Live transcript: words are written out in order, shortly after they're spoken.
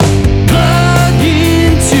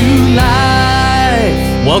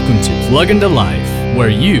Welcome to Plug into Life, where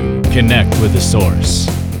you connect with the source.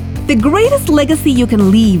 The greatest legacy you can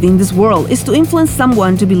leave in this world is to influence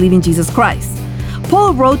someone to believe in Jesus Christ.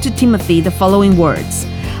 Paul wrote to Timothy the following words: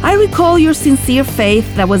 I recall your sincere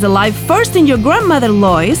faith that was alive first in your grandmother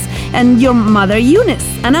Lois and your mother Eunice,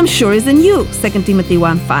 and I'm sure is in you, 2 Timothy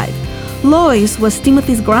 1:5. Lois was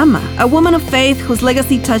Timothy's grandma, a woman of faith whose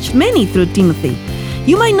legacy touched many through Timothy.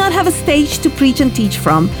 You might not have a stage to preach and teach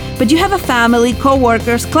from, but you have a family,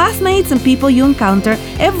 co-workers, classmates, and people you encounter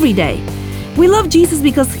every day. We love Jesus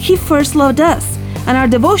because He first loved us, and our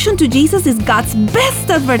devotion to Jesus is God's best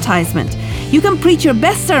advertisement. You can preach your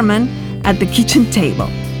best sermon at the kitchen table.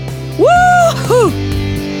 Woo-hoo!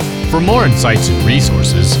 For more insights and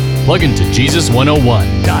resources, plug into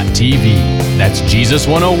Jesus101.tv. That's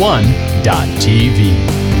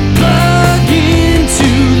Jesus101.tv.